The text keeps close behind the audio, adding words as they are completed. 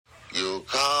You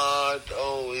can't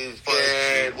always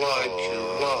get what you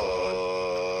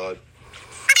want.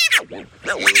 You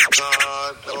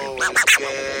can't always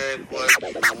get what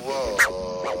you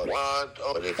want.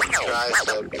 But if you try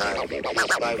sometimes, you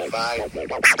just might find you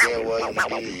get what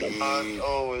you need. You can't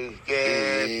always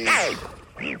get.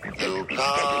 You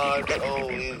can't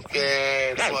always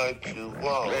get what you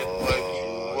want.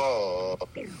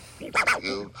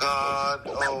 You can't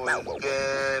always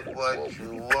get what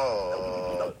you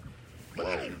want. But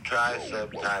if you try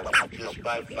sometimes, you just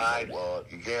might find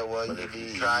you get what you need. If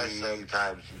you try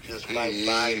sometimes, you just might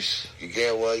find you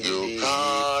get what you need. You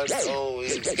can't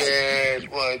always get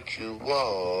what you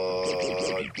want.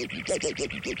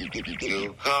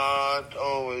 You can't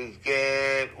always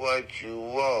get what you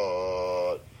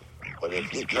want. But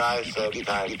if you try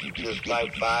sometimes, you just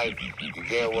might find you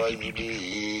get what you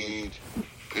need.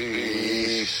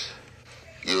 Peace.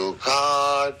 You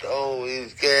can't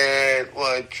always get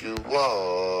what you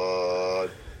want.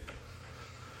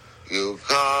 You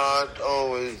can't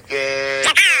always get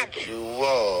what you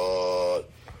want.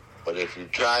 But if you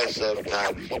try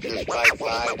sometimes, you just might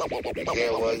find you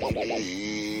get what you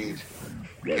need.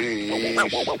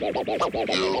 Peace.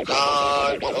 You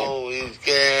can't always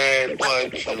get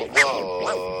what you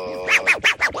want.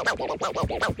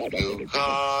 You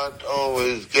can't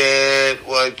always get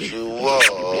what you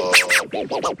want.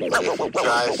 But if you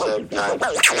try sometimes,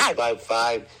 you just might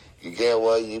find you get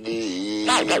what you need.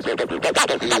 Peace. You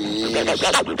can't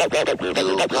always get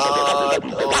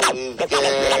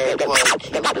what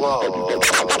you want.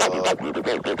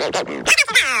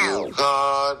 You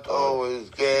can't always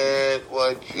get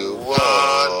what you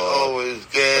want. Always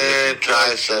get.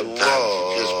 Try sometimes,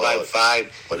 you just might find.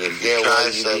 But if you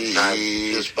try sometimes,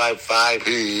 you just might find.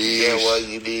 You get what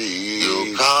you need.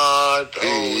 You can't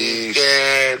always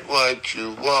get what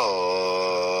you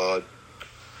want.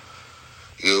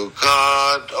 You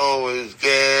can't always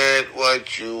get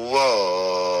what you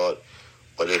want.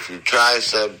 But if you try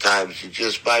sometimes, you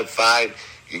just might find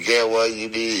you get what you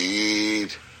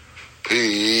need.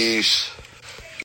 Peace.